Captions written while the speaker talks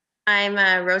I'm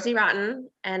Rosie Rotten,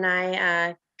 and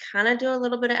I kind of do a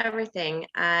little bit of everything.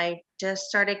 I just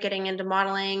started getting into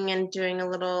modeling and doing a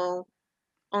little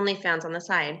OnlyFans on the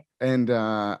side. And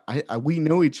we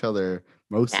know each other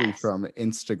mostly Yes, from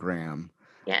Instagram.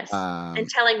 yes, and Um,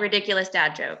 telling ridiculous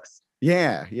dad jokes.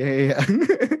 yeah.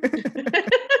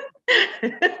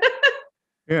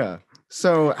 Yeah.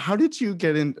 So how did you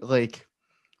get in, like,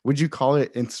 would you call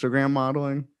it Instagram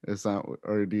modeling? Is that,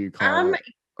 or do you call Um, it,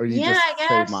 or you yeah, I just say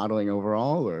guess. modeling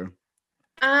overall, or?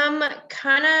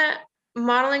 Kind of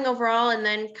modeling overall, and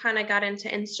then kind of got into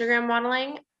Instagram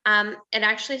modeling. It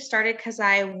actually started because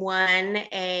I won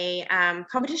a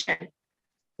competition.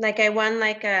 Like I won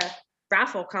like a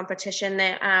raffle competition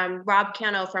that Rob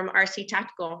Cano from RC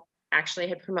Tactical actually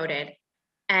had promoted.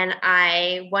 And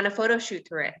I won a photo shoot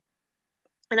through it.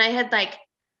 And I had like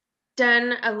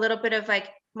done a little bit of like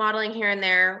modeling here and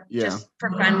there Yeah, just for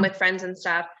fun with friends and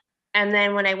stuff. And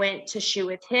then when I went to shoot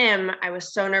with him, I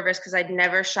was so nervous because I'd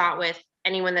never shot with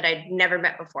anyone that I'd never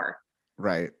met before.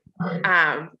 right.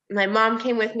 My mom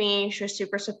came with me. She was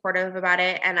super supportive about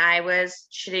it. And I was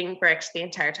shooting bricks the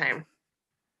entire time.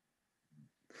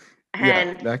 Yeah,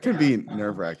 And that can be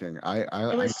nerve-wracking. it I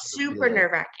know was the super feeling.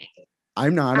 nerve wracking.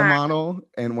 I'm not a Uh, model,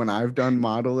 and when I've done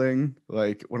modeling,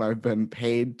 like when I've been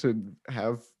paid to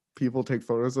have people take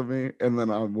photos of me, and then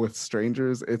I'm with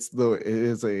strangers, it's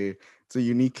a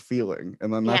unique feeling,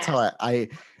 and then that's how yes.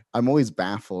 I'm always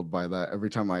baffled by that every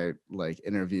time I like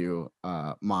interview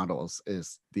models.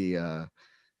 Is the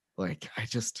like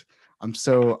I'm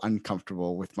so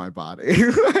uncomfortable with my body.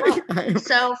 Well, Like, I'm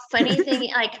so funny thing,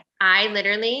 like I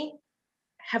literally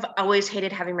have always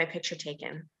hated having my picture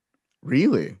taken.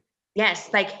 really. Yes,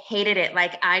 like hated it.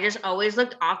 Like I just always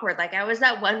looked awkward. Like I was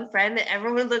that one friend that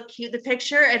everyone looked cute in the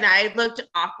picture and I looked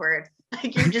awkward.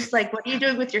 Like you're just like, what are you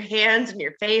doing with your hands and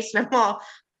your face? And I'm all,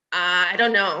 I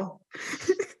don't know.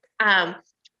 Um,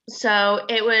 so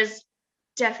it was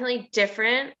definitely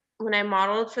different when I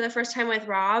modeled for the first time with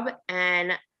Rob,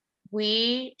 and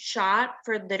we shot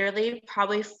for literally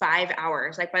probably 5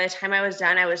 hours. Like by the time I was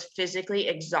done, I was physically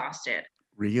exhausted.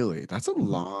 Really? That's a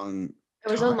long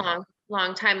It was a time.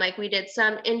 long time. Like we did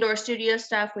some indoor studio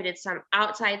stuff, we did some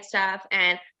outside stuff,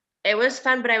 and it was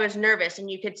fun, but I was nervous, and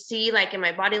you could see like in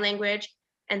my body language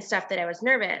and stuff that I was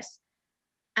nervous.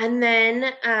 And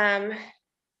then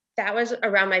that was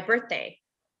around my birthday,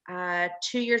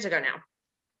 2 years ago now.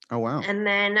 Oh, wow. And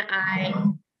then I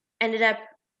ended up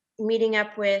meeting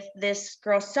up with this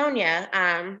girl, Sonia,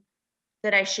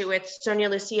 that I shoot with, Sonia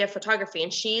Lucia Photography,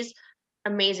 and she's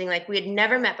amazing. Like we had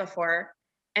never met before,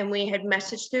 and we had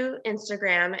messaged through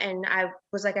Instagram, and I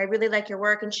was like, I really like your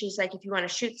work, and she's like, if you want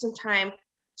to shoot sometime.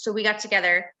 So we got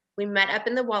together. We met up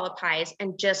in the Wallapies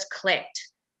and just clicked.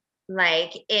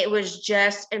 Like it was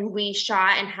just, and we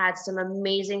shot and had some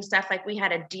amazing stuff. Like we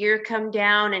had a deer come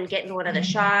down and get in one of the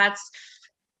shots,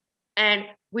 and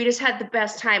we just had the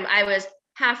best time. I was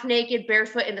half naked,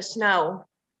 barefoot in the snow,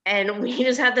 and we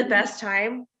just had the best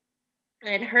time.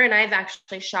 And her and I've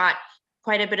actually shot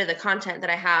quite a bit of the content that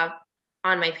I have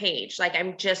on my page. Like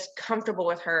I'm just comfortable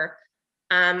with her.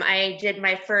 I did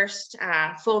my first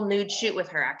full nude shoot with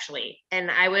her actually,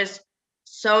 and I was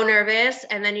so nervous.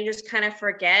 And then you just kind of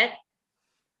forget,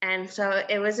 and so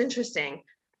it was interesting.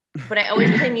 But I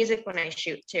always play music when I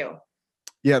shoot too.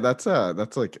 Yeah, that's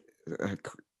like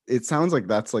it sounds like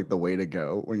that's like the way to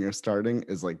go when you're starting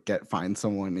is like find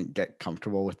someone and get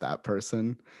comfortable with that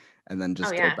person and then Oh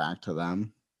just go yeah. back to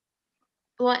them.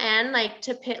 Well, and like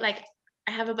to pit, like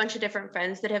I have a bunch of different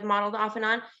friends that have modeled off and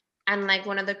on. And like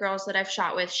one of the girls that I've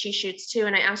shot with, she shoots too.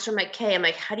 And I asked her, I'm like, Kay, I'm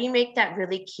like, how do you make that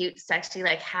really cute, sexy,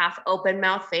 like half open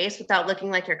mouth face without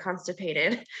looking like you're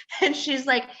constipated? And she's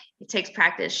like, it takes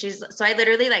practice. So I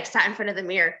literally like sat in front of the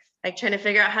mirror, like trying to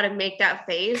figure out how to make that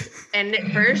face. And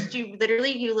at first you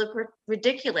look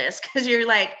ridiculous because you're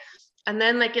like, and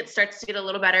then like it starts to get a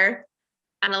little better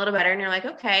and a little better. And you're like,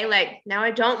 okay, like now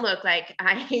I don't look like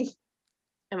I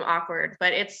am awkward,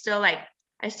 but it's still like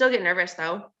I still get nervous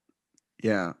though.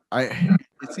 Yeah. I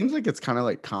It seems like it's kind of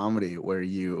like comedy where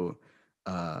you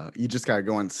just got to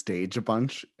go on stage a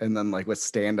bunch and then like with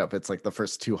stand up it's like the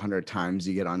first 200 times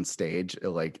you get on stage it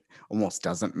like almost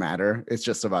doesn't matter. It's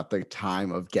just about the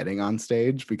time of getting on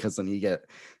stage because then you get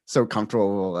so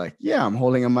comfortable like yeah, I'm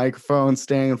holding a microphone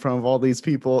standing in front of all these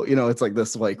people. It's like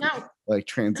this No,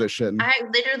 transition. I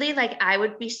literally like I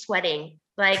would be sweating.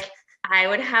 Like I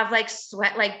would have like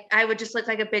sweat, like I would just look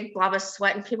like a big blob of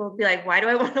sweat, and people would be like, why do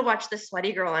I want to watch this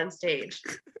sweaty girl on stage?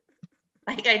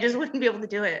 Like I just wouldn't be able to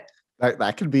do it.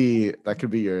 That could be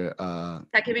your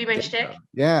That could be my thing, shtick. though.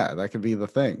 Yeah, that could be the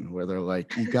thing where they're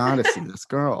like, you gotta see this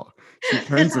girl. She This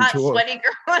turns hot, into a sweaty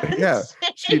girl on yeah,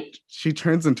 stage. she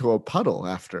turns into a puddle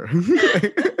after.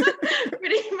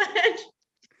 Pretty much.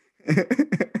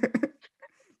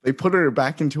 They put her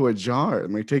back into a jar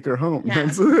and they take her home. Yeah.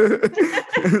 That's-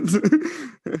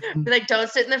 Like, don't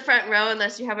sit in the front row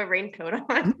unless you have a raincoat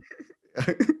on.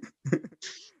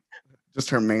 Just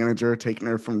her manager taking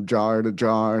her from jar to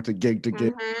jar to gig to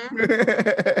gig.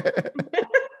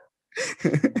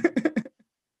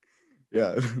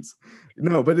 Yeah.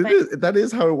 No, but that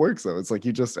is how it works though. It's like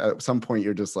you just at some point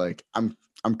you're just like,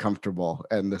 I'm comfortable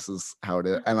and this is how it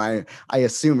is. And I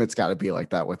assume it's got to be like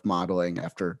that with modeling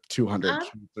after 200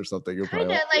 shoots or something. You're Kind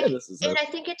probably of like, like, yeah, this is and it. I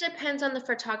think it depends on the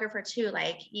photographer too.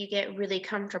 Like, you get really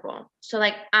comfortable. So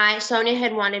like Sonia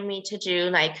had wanted me to do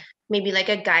like maybe like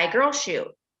a guy girl shoot.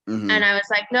 Mhm. And I was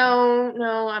like,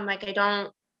 no, I'm like,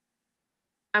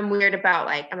 I'm weird about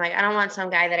like, I'm like, I don't want some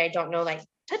guy that I don't know like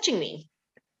touching me.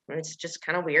 It's just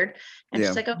kind of weird. And she's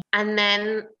Yeah. like, okay. And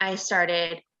then I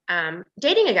started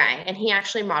dating a guy, and he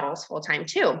actually models full time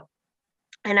too.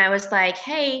 And I was like,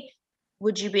 hey,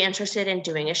 would you be interested in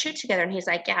doing a shoot together? And he's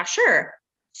like, yeah, sure.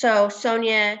 So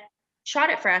Sonia shot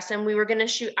it for us, and we were going to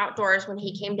shoot outdoors when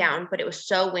he came down, but it was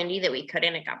so windy that we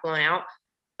couldn't. It got blown out.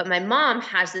 But my mom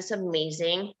has this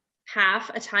amazing half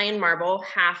Italian marble,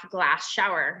 half glass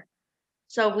shower.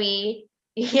 So we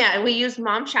used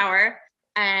mom shower,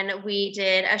 and we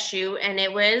did a shoot, and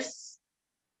it was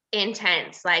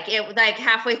intense. Like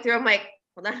halfway through, I'm like,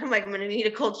 hold on, I'm gonna need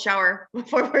a cold shower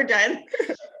before we're done.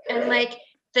 And like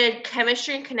the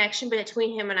chemistry and connection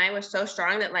between him and I was so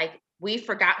strong that like we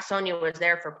forgot Sonia was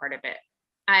there for part of it.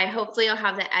 Hopefully I'll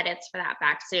have the edits for that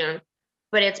back soon.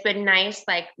 But it's been nice,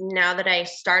 like now that I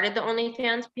started the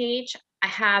OnlyFans page, I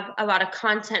have a lot of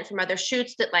content from other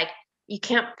shoots that like you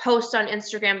can't post on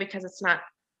Instagram because it's not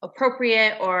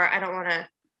appropriate, or I don't want to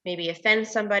maybe offend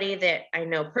somebody that I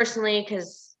know personally,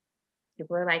 because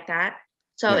people are like that.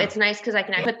 So it's nice because I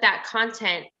can put that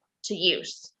content to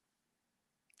use.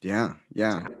 Yeah.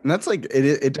 And that's like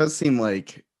it does seem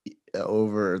like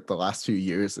over the last few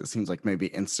years, it seems like maybe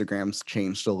Instagram's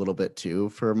changed a little bit too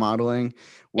for modeling,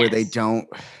 where they don't.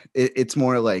 It's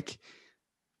more like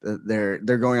they're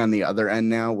going on the other end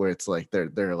now, where it's like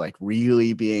they're like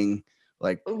really being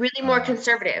like really more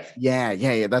conservative. Yeah.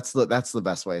 That's the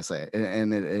best way to say it,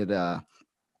 and it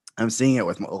I'm seeing it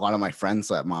with a lot of my friends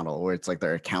that model, where it's like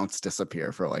their accounts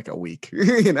disappear for like a week,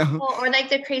 Well, or like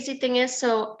the crazy thing is,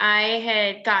 so I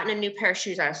had gotten a new pair of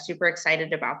shoes. I was super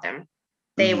excited about them.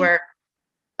 They were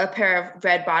a pair of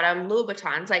red bottom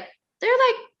Louboutins. Like there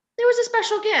was a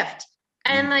special gift.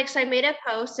 And like, so I made a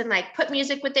post and like put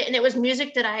music with it. And it was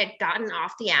music that I had gotten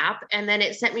off the app. And then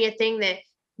it sent me a thing that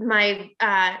my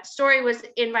story was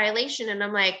in violation. And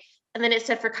I'm like, and then it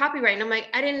said for copyright. And I'm like,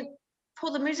 I didn't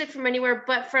pull the music from anywhere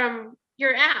but from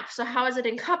your app. So how is it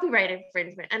in copyright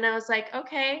infringement? And I was like,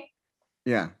 okay.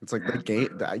 Yeah, it's like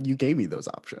you gave me those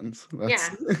options. Yeah,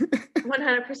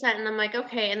 100%. And I'm like,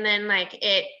 okay. And then like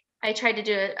I tried to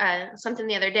do something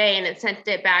the other day, and it sent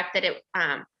it back that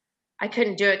I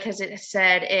couldn't do it because it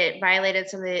said it violated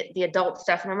some of the adult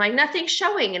stuff. And I'm like, nothing's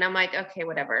showing. And I'm like, okay,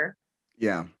 whatever.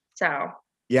 Yeah. So.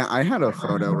 Yeah, I had a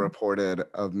photo reported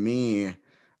of me.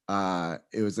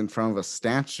 It was in front of a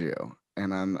statue,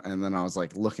 and then I was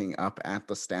like looking up at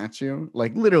the statue,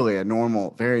 like literally a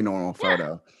very normal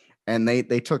photo, and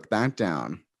they took that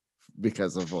down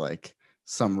because of like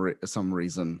some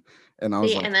reason, and I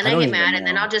was like, and then I get mad, and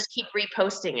then I'll just keep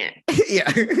reposting it. Yeah.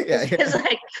 Because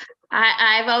like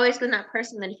I've always been that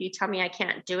person that if you tell me I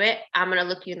can't do it, I'm gonna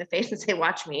look you in the face and say,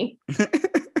 watch me.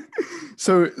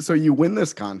 So you win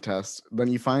this contest, then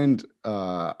you find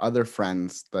other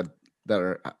friends that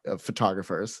are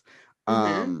photographers.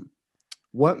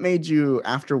 What made you,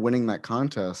 after winning that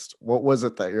contest, what was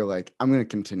it that you're like, I'm going to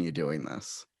continue doing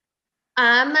this?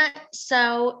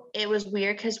 So it was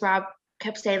weird because Rob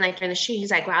kept saying like during the shoot,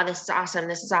 he's like, wow, this is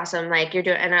awesome. Like you're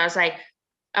doing, and I was like,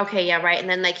 okay, yeah, right. And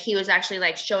then like he was actually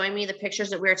like showing me the pictures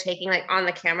that we were taking like on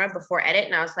the camera before edit.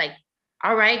 And I was like,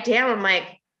 all right, damn. I'm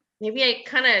like, maybe I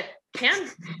kind of can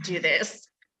do this.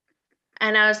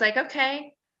 And I was like,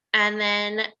 okay. And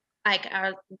then like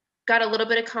I got a little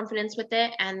bit of confidence with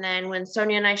it. And then when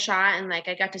Sonia and I shot, and like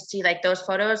I got to see like those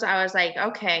photos, I was like,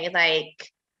 okay,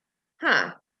 like,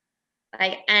 huh.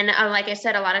 Like, and like I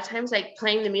said, a lot of times like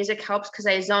playing the music helps because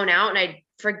I zone out and I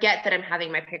forget that I'm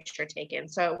having my picture taken.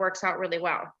 So it works out really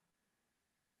well.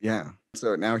 Yeah.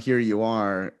 So now here you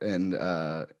are, and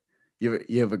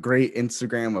you have a great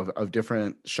Instagram of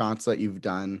different shots that you've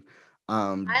done.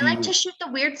 I like to shoot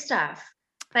the weird stuff.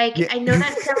 Like, Yeah. I know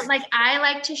that sounds like I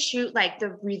like to shoot like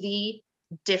the really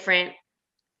different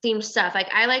theme stuff. Like,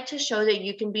 I like to show that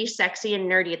you can be sexy and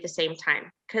nerdy at the same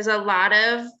time. Because I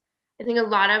think a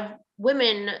lot of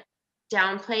women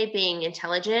downplay being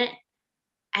intelligent.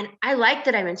 And I like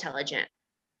that I'm intelligent.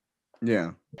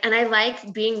 Yeah. And I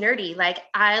like being nerdy. Like,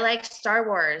 I like Star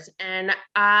Wars and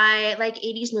I like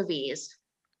 80s movies,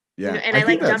 Yeah. and I I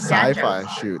think like that dumb dad sci-fi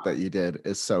jokes. shoot that you did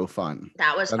is so fun.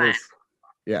 That was That fun. is,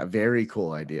 yeah, very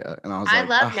cool idea. And I was I like,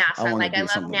 love ah, I NASA. want to Like, I do love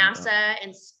something like that. NASA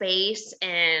and space,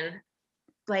 and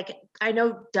like, I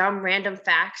know dumb random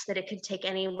facts that it can take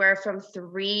anywhere from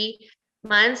 3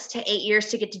 months to 8 years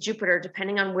to get to Jupiter,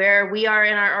 depending on where we are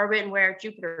in our orbit and where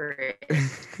Jupiter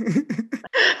is.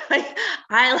 Like,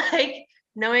 I like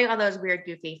knowing all those weird,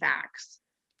 goofy facts.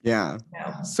 Yeah.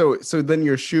 So, So then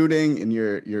you're shooting and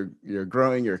you're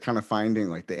growing, you're kind of finding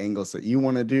like the angles that you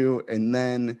want to do. And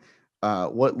then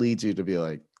what leads you to be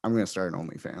like, I'm gonna start an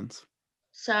OnlyFans?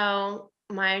 so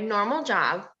my normal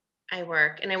job, I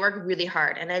work and I work really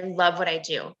hard and I love what I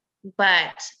do.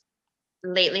 But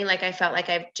lately, like, I felt like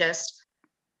I've just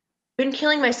been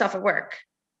killing myself at work.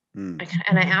 Mm,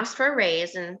 And I asked for a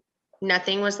raise and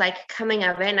nothing was like coming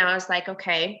of it. And I was like,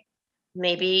 okay,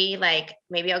 maybe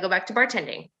I'll go back to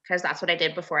bartending because that's what I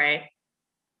did before I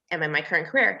am in my current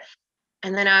career.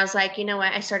 And then I was like, you know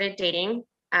what? I started dating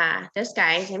this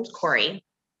guy. His name's Corey,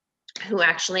 who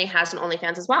actually has an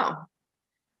OnlyFans as well.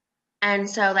 And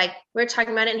so, like, we're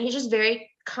talking about it, and he's just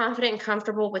very confident and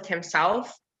comfortable with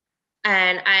himself.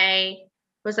 And I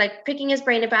was like picking his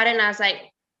brain about it, and I was like,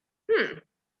 hmm.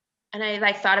 And I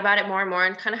like thought about it more and more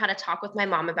and kind of had a talk with my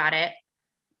mom about it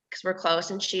because we're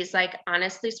close. And she's like,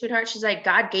 honestly, sweetheart, she's like,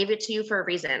 God gave it to you for a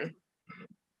reason.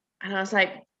 And I was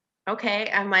like,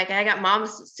 okay. I'm like, I got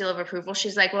mom's seal of approval.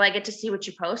 She's like, well, I get to see what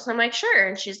you post. And I'm like, sure.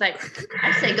 And she's like,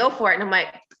 I say go for it. And I'm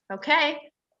like, okay.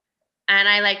 And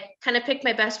I like kind of picked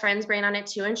my best friend's brain on it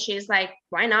too. And she's like,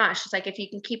 why not? She's like, if you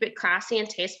can keep it classy and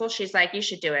tasteful, she's like, you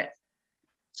should do it.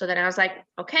 So then I was like,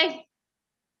 okay,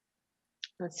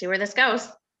 let's see where this goes.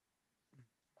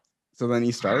 so then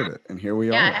you started it, and here we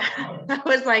are. Yeah. I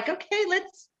was like, okay,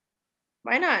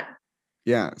 why not?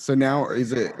 Yeah. So now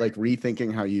is it like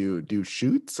rethinking how you do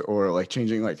shoots, or like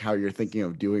changing like how you're thinking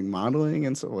of doing modeling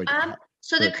and so like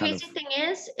So the the kind of crazy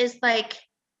thing is like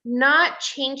not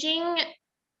changing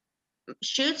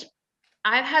shoots.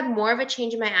 I've had more of a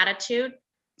change in my attitude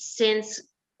since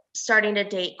starting to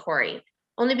date Corey,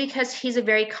 only because he's a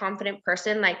very confident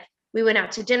person. Like, we went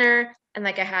out to dinner and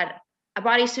like I had a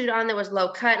bodysuit on that was low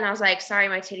cut, and I was like, sorry,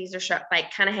 my titties are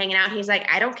like kind of hanging out. He's like,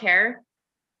 I don't care.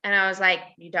 And I was like,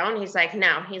 you don't? He's like,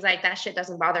 no. He's like, that shit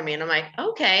doesn't bother me. And I'm like,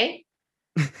 okay.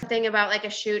 Thing about like a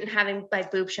shoot and having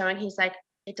like boob showing, he's like,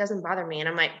 it doesn't bother me. And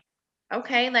I'm like,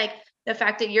 okay, like, the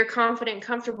fact that you're confident and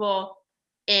comfortable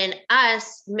in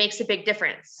us makes a big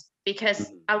difference,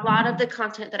 because a lot of the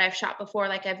content that I've shot before,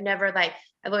 like, I've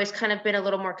always kind of been a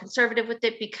little more conservative with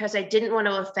it because I didn't want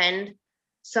to offend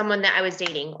someone that I was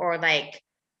dating or like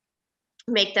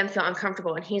make them feel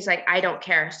uncomfortable. And he's like, I don't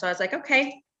care. So I was like,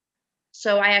 okay.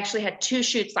 So I actually had 2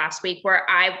 shoots last week where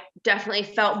I definitely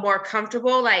felt more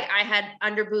comfortable. Like, I had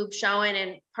under boob showing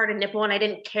and part of nipple, and I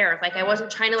didn't care. Like, I wasn't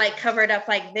trying to like cover it up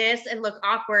like this and look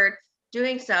awkward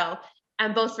doing so.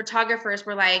 And both photographers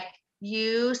were like,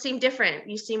 you seem different.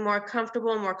 You seem more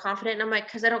comfortable and more confident. And I'm like,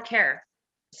 because I don't care.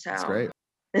 That's So great.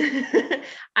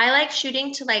 I like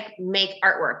shooting to like make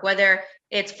artwork, whether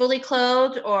it's fully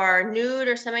clothed or nude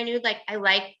or semi-nude. Like, I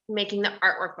like making the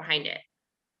artwork behind it.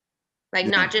 Like,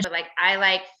 Yeah. not just like I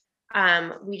like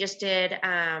we just did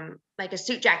like a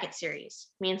suit jacket series.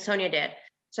 Me and Sonia did.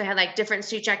 So I had like different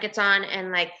suit jackets on,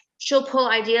 and like she'll pull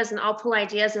ideas and I'll pull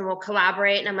ideas and we'll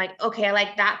collaborate. And I'm like, okay, I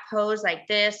like that pose like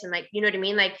this. And like, you know what I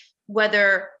mean? Like,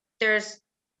 whether there's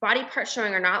body parts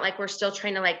showing or not, like, we're still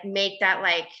trying to like make that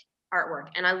like artwork.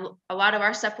 And a lot of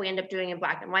our stuff we end up doing in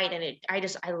black and white. And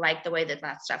I like the way that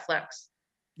that stuff looks.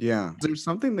 Yeah. Is there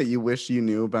something that you wish you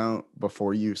knew about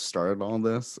before you started all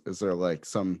this? Is there like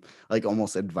some like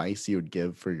almost advice you would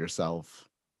give for yourself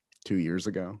 2 years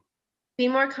ago? Be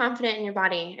more confident in your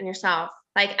body and yourself.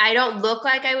 Like, I don't look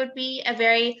like I would be a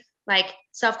very like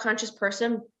self-conscious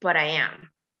person, but I am.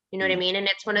 You know what I Mm, mean? And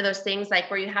it's one of those things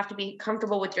like where you have to be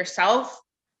comfortable with yourself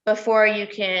before you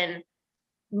can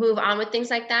move on with things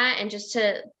like that, and just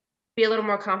to be a little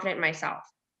more confident in myself.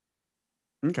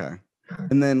 okay.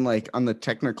 And then like on the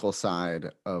technical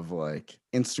side of like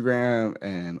Instagram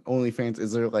and OnlyFans,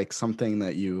 is there like something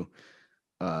that you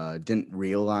didn't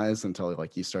realize until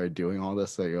like you started doing all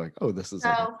this that you're like, oh, this is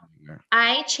like a So thing there?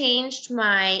 I changed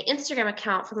my Instagram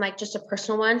account from like just a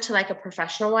personal one to like a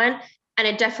professional one. And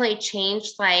it definitely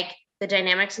changed like the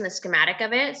dynamics and the schematic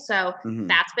of it. So Hmm.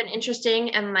 that's been interesting,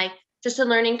 and like just a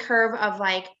learning curve of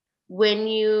like when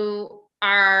you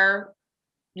are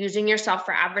using yourself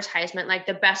for advertisement, like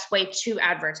the best way to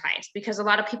advertise, because a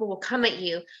lot of people will come at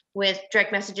you with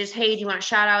direct messages. Hey, do you want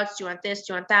shout outs? Do you want this?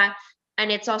 Do you want that?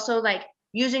 And it's also like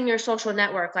using your social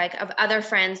network, like of other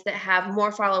friends that have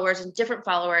more followers and different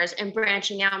followers, and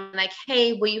branching out and like,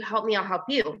 hey, will you help me? I'll help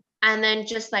you. And then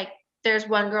just like, there's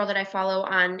one girl that I follow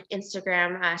on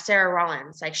Instagram, Sarah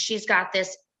Rollins. Like she's got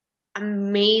this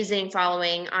amazing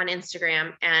following on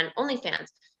Instagram and OnlyFans,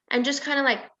 and just kind of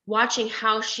like watching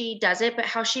how she does it, but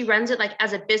how she runs it like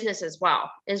as a business as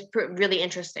well is really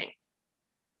interesting.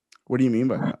 What do you mean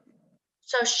by that?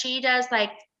 So she does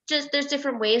like, just there's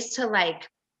different ways to like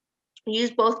use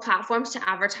both platforms to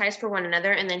advertise for one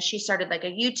another. And then she started like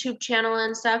a YouTube channel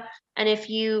and stuff. And if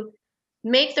you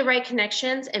make the right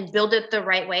connections and build it the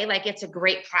right way, like it's a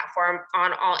great platform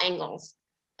on all angles.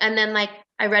 And then like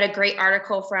I read a great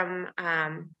article from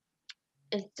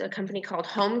it's a company called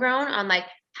Homegrown on like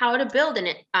how to build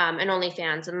an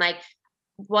OnlyFans, and like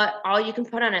what all you can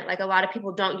put on it. Like a lot of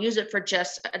people don't use it for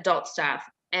just adult stuff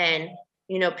and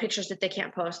pictures that they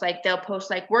can't post. Like they'll post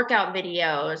like workout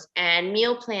videos and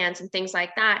meal plans and things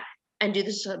like that, and do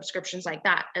the subscriptions like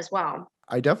that as well.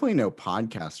 I definitely know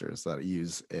podcasters that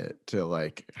use it to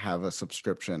like have a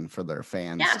subscription for their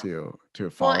fans Yeah. to Well,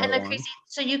 and follow the on. crazy,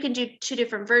 so you can do two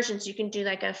different versions. You can do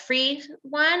like a free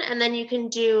one, and then you can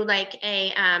do like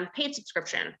a paid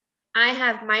subscription. I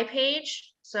have my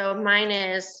page, so mine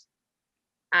is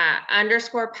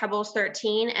underscore Pebbles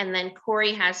 13, and then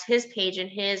Corey has his page, and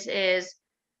his is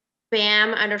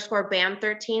Bam underscore Bam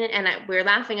 13. And we were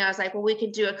laughing. I was like, well, we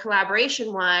could do a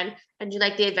collaboration one and do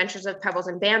like the adventures of Pebbles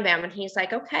and Bam Bam. And he's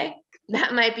like, okay,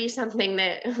 that might be something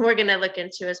that we're gonna look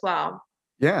into as well.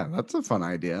 Yeah, that's a fun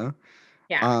idea.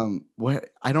 Yeah. What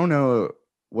I don't know,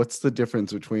 what's the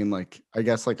difference between like, I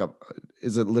guess like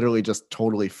is it literally just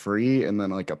totally free and then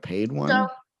like a paid So one?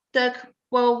 the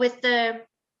well with the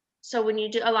so when you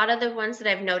do a lot of the ones that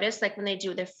I've noticed, like when they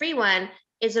do the free one,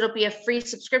 is it'll be a free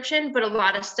subscription, but a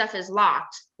lot of stuff is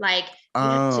locked. Like you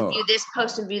have to Oh, view this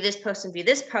post and view this post and view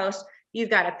this post. You've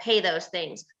got to pay those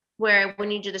things. Where when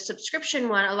you do the subscription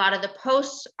one, a lot of the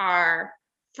posts are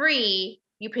free.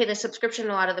 You pay the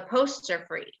subscription, a lot of the posts are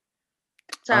free.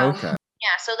 So okay.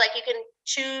 yeah, so like you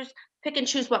can pick and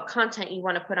choose what content you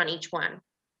want to put on each one.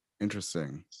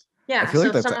 Interesting. Yeah, so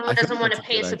if someone I feel doesn't like want that's to a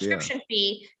pay a good idea. subscription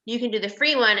fee, you can do the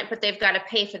free one, but they've got to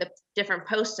pay for the different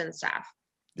posts and stuff.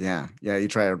 Yeah. Yeah, you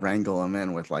try to wrangle them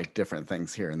in with like different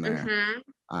things here and there. Mm-hmm.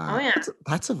 Oh yeah.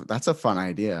 That's a fun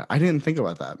idea. I didn't think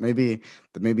about that. Maybe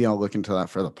I'll look into that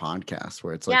for the podcast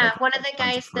where it's like I Yeah. can One of have the tons of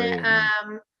guys that free and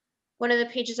then one of the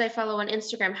pages I follow on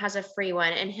Instagram has a free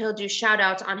one, and he'll do shout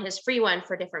outs on his free one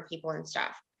for different people and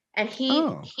stuff. And he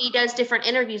oh, he does different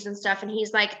interviews and stuff, and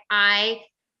he's like, I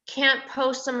can't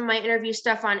post some of my interview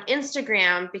stuff on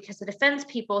Instagram because it offends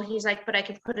people. He's like, but I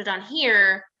can put it on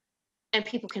here and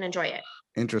people can enjoy it.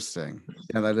 interesting.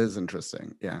 Yeah, that is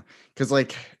interesting. Yeah. Cause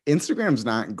like Instagram's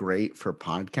not great for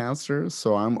podcasters.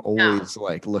 So I'm No. always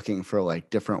like looking for like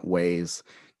different ways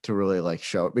to really like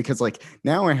show it because like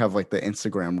now I have like the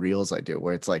Instagram reels I do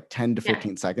where it's like 10 to Yeah.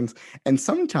 15 seconds. And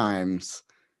sometimes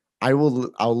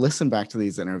I'll listen back to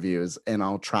these interviews and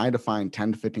I'll try to find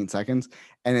 10 to 15 seconds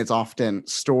and it's often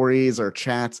stories or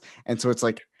chats. And so it's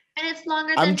like And it's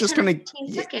longer I'm than just 10 or gonna 15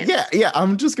 yeah, seconds. yeah,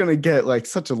 I'm just gonna get like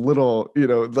such a little,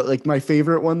 like my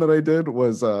favorite one that I did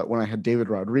was when I had David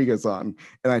Rodriguez on,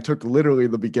 and I took literally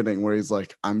the beginning where he's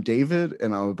like, I'm David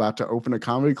and I'm about to open a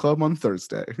comedy club on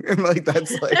Thursday. And like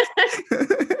that's like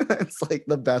that's like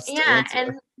the best Yeah, answer.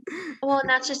 and well, and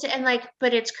that's just it. And like,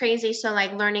 but it's crazy. So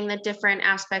like learning the different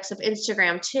aspects of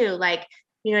Instagram too. Like,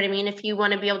 you know what I mean? If you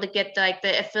want to be able to get like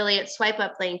the affiliate swipe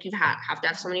up link, you have to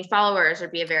have so many followers or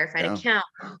be a verified Yeah. account.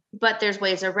 But there's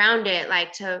ways around it,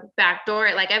 like to backdoor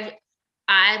it. Like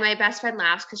my best friend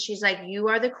laughs because she's like, you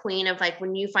are the queen of like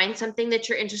when you find something that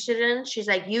you're interested in, she's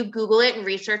like, you Google it and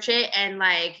research it and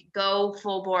like go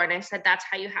full bore. And I said, that's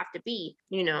how you have to be.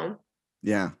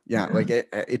 Yeah, yeah. Like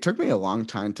it took me a long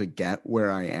time to get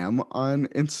where I am on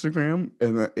Instagram,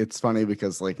 and it's funny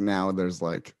because like now there's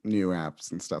like new apps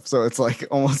and stuff, so it's like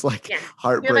almost like Yeah.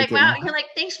 You're like, wow, heartbreaking. you're like,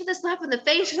 thanks for the slap in the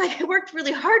face. You're like, I worked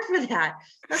really hard for that.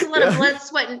 That's a lot of Yeah, blood,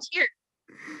 sweat, and tears.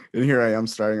 and here I am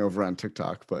starting over on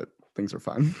TikTok, but things are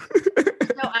fine.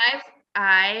 So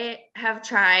I have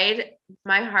tried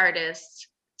my hardest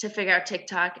to figure out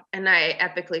TikTok and I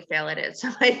epically fail at it. So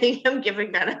I think I'm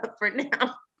giving that up for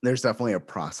now. There's definitely a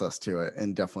process to it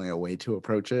and definitely a way to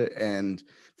approach it. And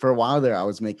for a while there, I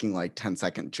was making like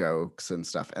 10-second jokes and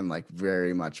stuff and like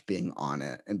very much being on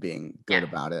it and being good Yeah.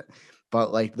 about it.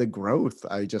 but like the growth,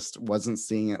 I just wasn't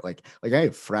seeing it. Like I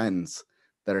have friends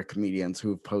that are comedians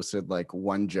who've posted like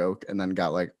one joke and then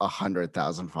got like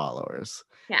 100,000 followers.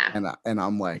 Yeah. And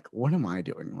I'm like, what am I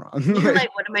doing wrong? You're Like,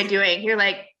 like, what am I doing? You're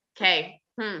like, okay,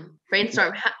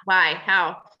 brainstorm. Why?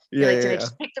 How? You're yeah, like, yeah, did I yeah.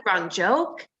 just pick the wrong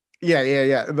joke? Yeah, yeah,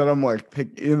 yeah. And then I'm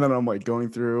like going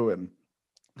through, and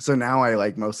so now I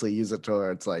like mostly use it to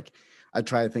where it's like I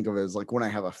try to think of it as like when I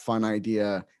have a fun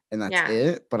idea and that's Yeah.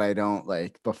 it. But I don't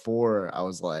like before I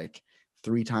was like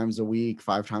 3 times a week,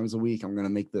 5 times a week, I'm gonna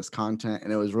make this content.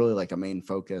 And it was really like a main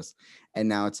focus. And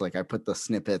now it's like I put the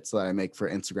snippets that I make for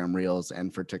Instagram Reels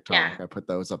and for TikTok, Yeah. I put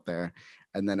those up there.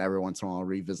 And then every once in a while I'll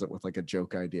revisit with like a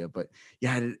joke idea. But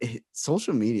yeah,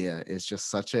 social media is just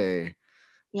such a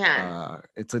Yeah.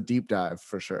 it's a deep dive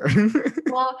for sure.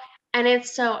 Well, and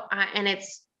it's so, and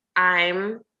it's,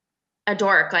 I'm a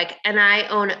dork, like, and I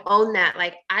own that.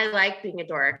 Like, I like being a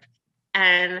dork.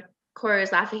 And Corey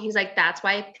was laughing. He's like, that's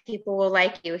why people will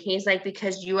like you. He's like,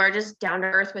 because you are just down to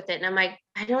earth with it. And I'm like,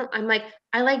 I'm like,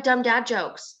 I like dumb dad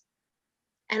jokes.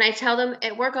 And I tell them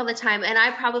at work all the time, and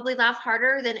I probably laugh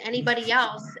harder than anybody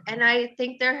else. And I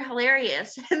think they're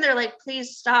hilarious. And they're like,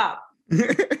 please stop,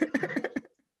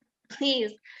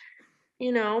 please,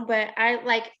 but I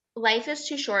like, life is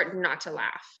too short not to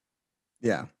laugh.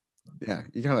 Yeah. Yeah,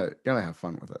 you gotta have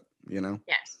fun with it.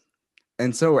 Yes.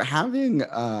 And so having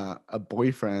a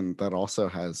boyfriend that also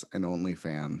has an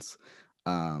OnlyFans,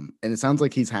 and it sounds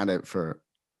like he's had it for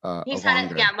a He's had it,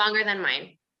 longer. yeah, longer than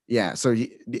mine. Yeah. So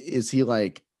is he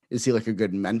like a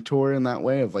good mentor in that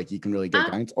way of like you can really get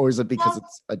Um, guidance, or is it because well,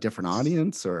 it's a different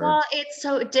audience or? well, it's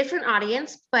so a different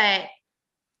audience, but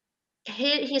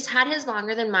he's had his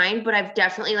longer than mine, but I've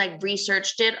definitely like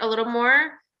researched it a little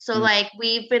more. So Mm. like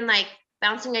we've been like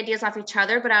bouncing ideas off each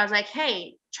other, but I was like,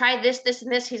 hey, try this, this,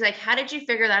 and this. He's like, how did you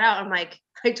figure that out? I'm like,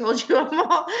 I told you I'm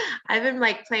all, I've been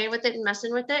like playing with it and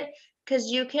messing with it.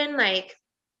 Cause you can like,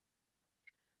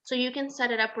 so you can set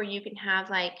it up where you can have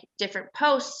like different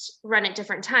posts run at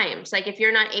different times. Like if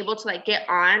you're not able to like get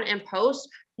on and post,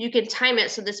 you can time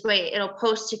it so this way it'll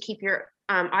post to keep your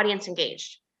audience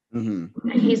engaged. Hmm.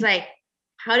 And he's like,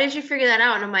 how did you figure that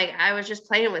out? And I'm like, I was just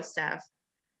playing with stuff.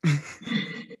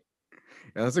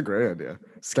 Yeah, that's a great idea.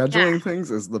 Yeah. Scheduling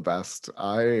things is the best.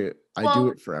 I do Well,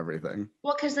 it for everything.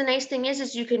 because the nice thing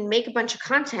is you can make a bunch of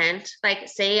content. Like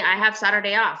say I have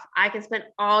Saturday off. I can spend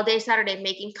all day Saturday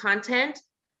making content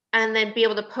and then be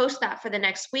able to post that for the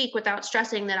next week without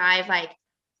stressing that I've like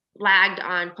lagged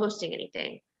on posting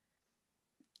anything.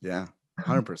 Yeah,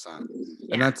 100%. And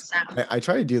Yeah. So I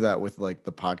try to do that with like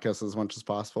the podcast as much as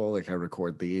possible. Like I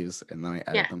record these and then I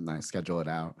edit yeah. them, and I schedule it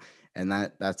out. And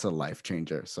that's a life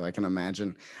changer. So I can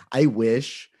imagine. I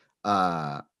wish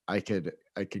I could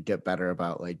get better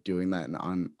about like doing that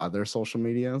on other social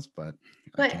medias, but I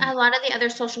But a can't. lot of the other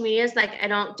social medias, like I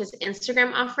don't, does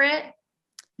Instagram offer it?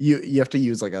 You have to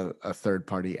use like a third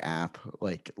party app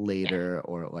like Yeah. Later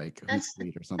or like That's Hootsuite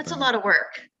or that's a something. lot of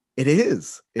work. It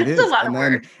is. It That's a is. lot And of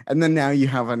then work. and then now you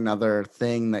have another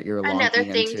thing that you're Another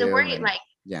logging thing to into worry, and like,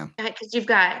 yeah. because you've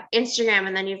got Instagram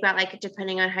and then you've got like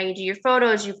depending on how you do your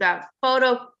photos, you've got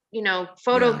photo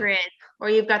Yeah. grid, or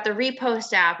you've got the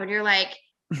repost app, and you're like,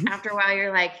 after a while,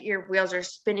 you're like, your wheels are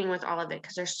spinning with all of it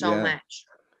because there's so Yeah. much.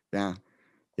 Yeah.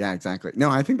 Yeah, exactly. No,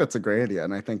 I think that's a great idea.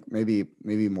 And I think maybe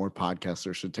more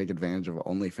podcasters should take advantage of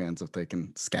OnlyFans if they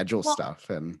can schedule Well, stuff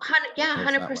and yeah, post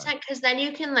that way. 100%. Because then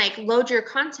you can like load your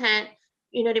content,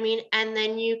 you know what I mean? And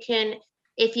then you can,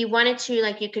 if you wanted to,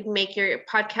 like you could make your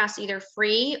podcast either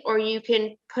free or you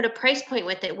can put a price point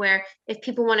with it where if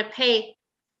people want to pay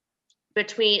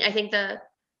between,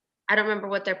 I don't remember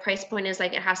what their price point is,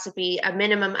 like it has to be a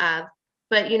minimum of,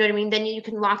 but you know what I mean? Then you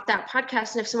can lock that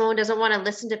podcast. And if someone doesn't want to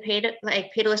listen to pay to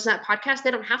listen to that podcast,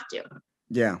 they don't have to.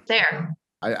 Yeah. There.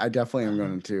 I definitely am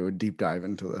going to deep dive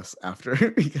into this after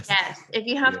because Yes. If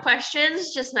you have yeah.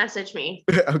 questions, just message me.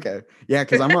 Okay. Yeah,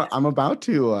 because I'm about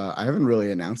to I haven't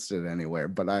really announced it anywhere,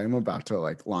 but I am about to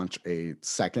like launch a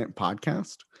second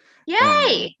podcast. And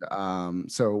Yay.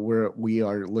 so we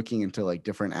are looking into like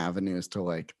different avenues to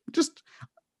like just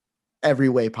every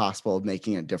way possible of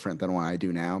making it different than what I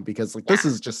do now, because like this Yeah.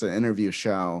 is just an interview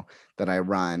show that I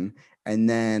run, and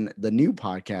then the new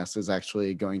podcast is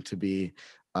actually going to be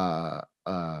a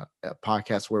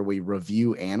podcast where we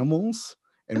review animals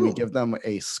and we Ooh. give them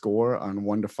a score on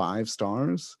 1 to 5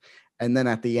 stars, and then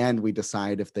at the end we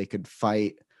decide if they could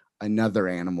fight another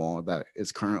animal that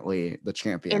is currently the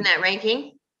champion In that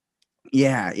ranking.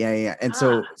 yeah. And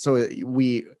Ah. so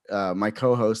we my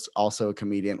co-host, also a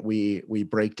comedian, we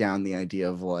break down the idea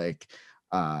of like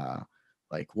uh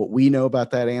like what we know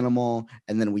about that animal,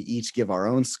 and then we each give our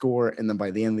own score, and then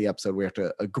by the end of the episode we have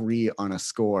to agree on a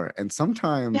score. And You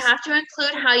sometimes have to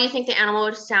include how you think the animal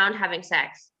would sound having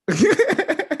sex.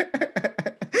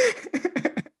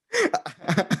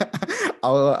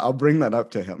 I'll bring that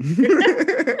up to him.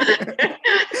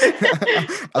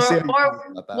 I'll see how he feels Or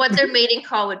about that. what their mating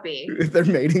call would be. Their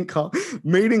mating call.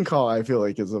 Mating call, I feel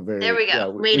like is a very There we go. yeah,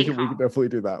 we can definitely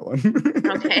do that one.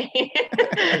 Okay.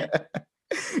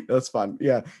 That's fun.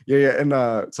 Yeah.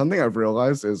 And something I've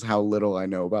realized is how little I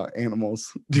know about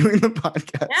animals doing the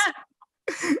podcast. Yeah.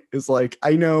 It's like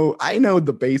I know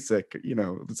the basic,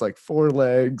 it's like 4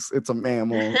 legs, it's a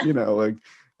mammal, like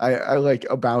I like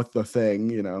about the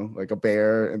thing, like a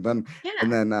bear, and then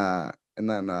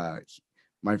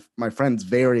my friend's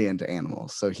very into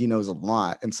animals, so he knows a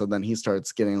lot, and so then he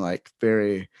starts getting like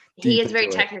very He deep is very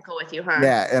into it. technical with you, huh?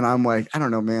 Yeah, and I'm like, I don't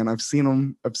know, man. I've seen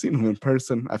him in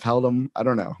person. I've held him. I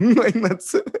don't know. Like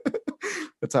that's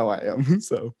how I am.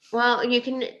 So Well, you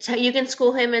can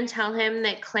school him and tell him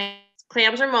that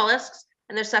clams are mollusks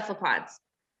and they're cephalopods.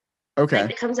 okay.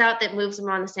 Like it comes out that moves them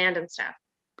on the sand and stuff.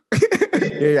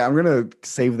 Yeah, I'm gonna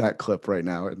save that clip right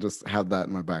now and just have that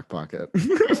in my back pocket.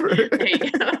 There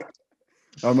you go.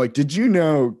 I'm like, did you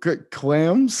know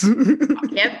clams?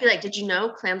 Yeah, be like, did you know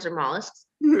clams are mollusks?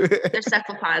 They're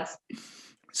cephalopods.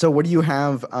 So what do you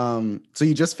have? So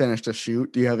you just finished a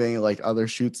shoot. Do you have any like other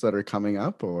shoots that are coming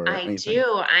up or I anything?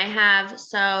 do.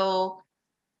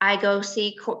 I go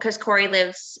see, because Corey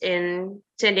lives in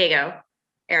San Diego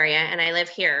area and I live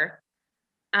here.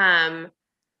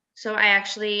 So I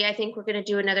think we're going to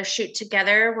do another shoot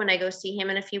together when I go see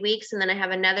him in a few weeks. And then I have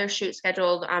another shoot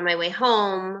scheduled on my way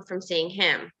home from seeing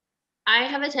him. I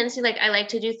have a tendency, I like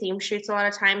to do theme shoots a lot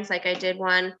of times. Like I did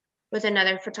one with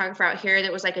another photographer out here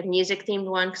that was like a music themed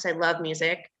one because I love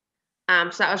music. So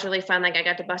that was really fun. Like I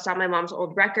got to bust out my mom's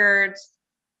old records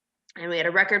and we had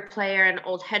a record player and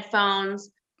old headphones.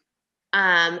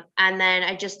 And then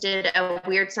I just did a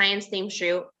weird science theme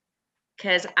shoot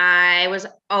because I was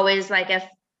always like a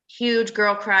huge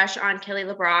girl crush on Kelly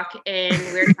LeBrock in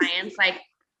Weird Science. Like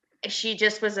she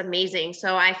just was amazing.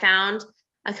 So I found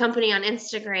a company on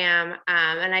Instagram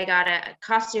and I got a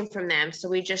costume from them. So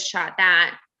we just shot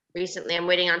that recently. I'm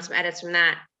waiting on some edits from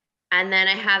that. And then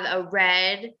I have a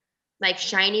red, like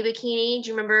shiny bikini. Do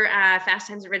you remember Fast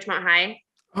Times at Ridgemont High?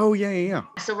 Oh yeah.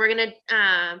 So we're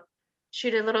gonna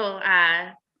shoot a little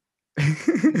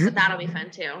so that'll be fun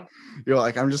too. You're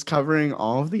like, I'm just covering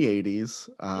all of the 80s.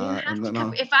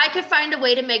 If I could find a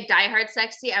way to make Die Hard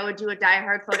sexy, I would do a Die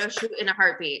Hard photo shoot in a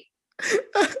heartbeat.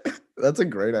 That's a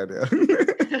great idea.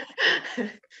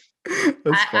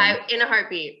 In a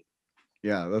heartbeat.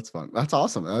 Yeah, that's fun. That's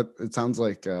awesome. It sounds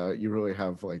like you really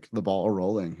have like the ball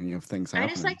rolling and you have things happening.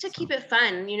 I just like to keep it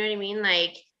fun. You know what I mean?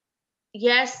 Like,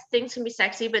 yes, things can be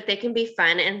sexy, but they can be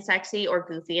fun and sexy or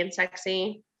goofy and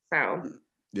sexy. So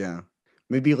yeah.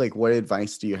 Maybe like what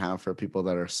advice do you have for people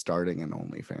that are starting in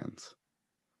OnlyFans?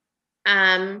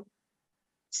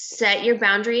 Set your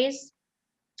boundaries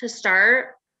to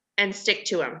start and stick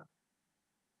to them.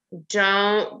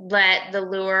 Don't let the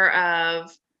lure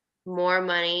of more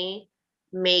money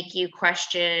make you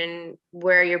question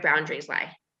where your boundaries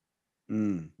lie.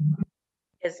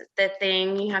 Is the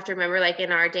thing you have to remember, like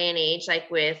in our day and age,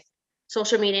 like with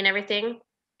social media and everything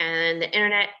and the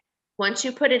internet, once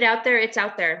you put it out there, it's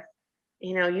out there.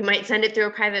 You might send it through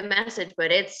a private message,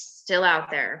 but it's still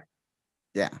out there.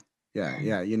 Yeah.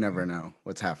 You never know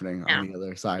what's happening on the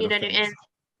other side of things.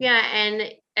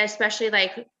 And especially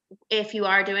like if you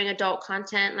are doing adult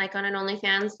content, like on an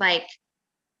OnlyFans, like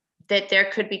that there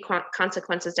could be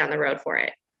consequences down the road for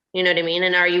it. You know what I mean?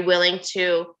 And are you willing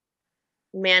to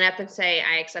man up and say,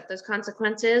 I accept those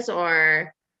consequences?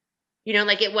 Or,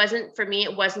 like it wasn't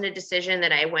a decision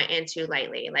that I went into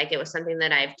lightly. Like it was something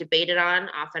that I've debated on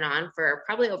off and on for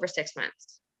probably over 6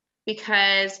 months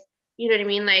because, you know what I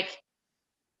mean? Like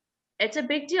it's a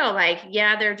big deal. Like,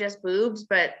 yeah, they're just boobs,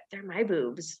 but they're my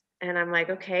boobs. And I'm like,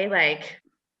 okay, like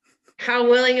how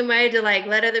willing am I to like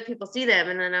let other people see them?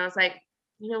 And then I was like,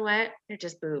 you know what? They're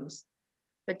just boobs.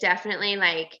 But definitely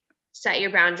like set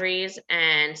your boundaries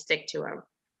and stick to them.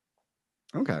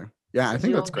 Okay. Yeah, I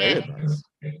think that's great advice.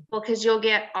 Well, because you'll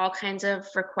get all kinds of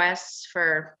requests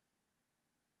for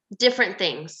different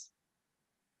things.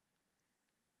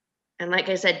 And like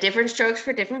I said, different strokes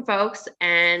for different folks.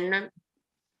 And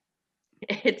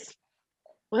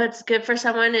what's good for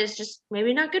someone is just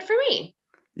maybe not good for me.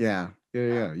 Yeah.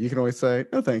 You can always say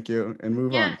no thank you and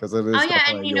move on because it is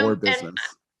definitely your business. And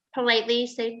politely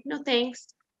say no thanks.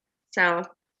 So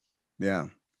yeah.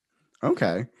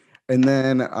 Okay. And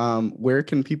then where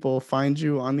can people find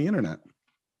you on the internet?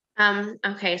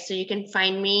 Okay, so you can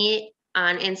find me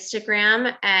on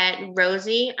Instagram at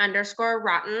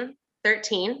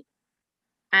Rosie_Rotten13.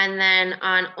 And then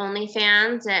on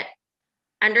OnlyFans at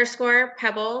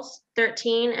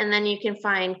 _Pebbles13. And then you can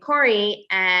find Corey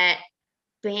at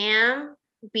BAM,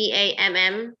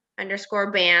 BAMM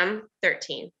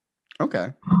 _BAM13. Okay.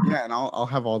 Yeah, and I'll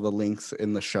have all the links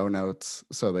in the show notes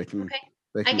so they can Okay.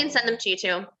 they I can can send them to you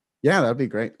too. Yeah, that'd be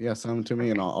great. Yeah, send them to me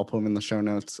and Okay. I'll put them in the show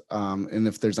notes. And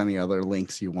if there's any other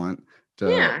links you want to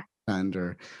Yeah.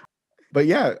 send but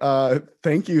yeah,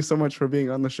 thank you so much for being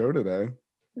on the show today.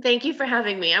 Thank you for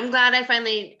having me. I'm glad I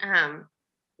finally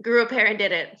grew up hair and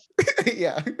did it.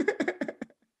 Yeah.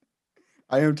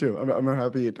 I am too. I'm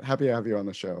happy to have you on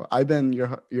the show. I've been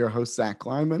your host, Zach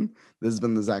Lyman. This has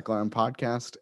been the Zach Lyman Podcast,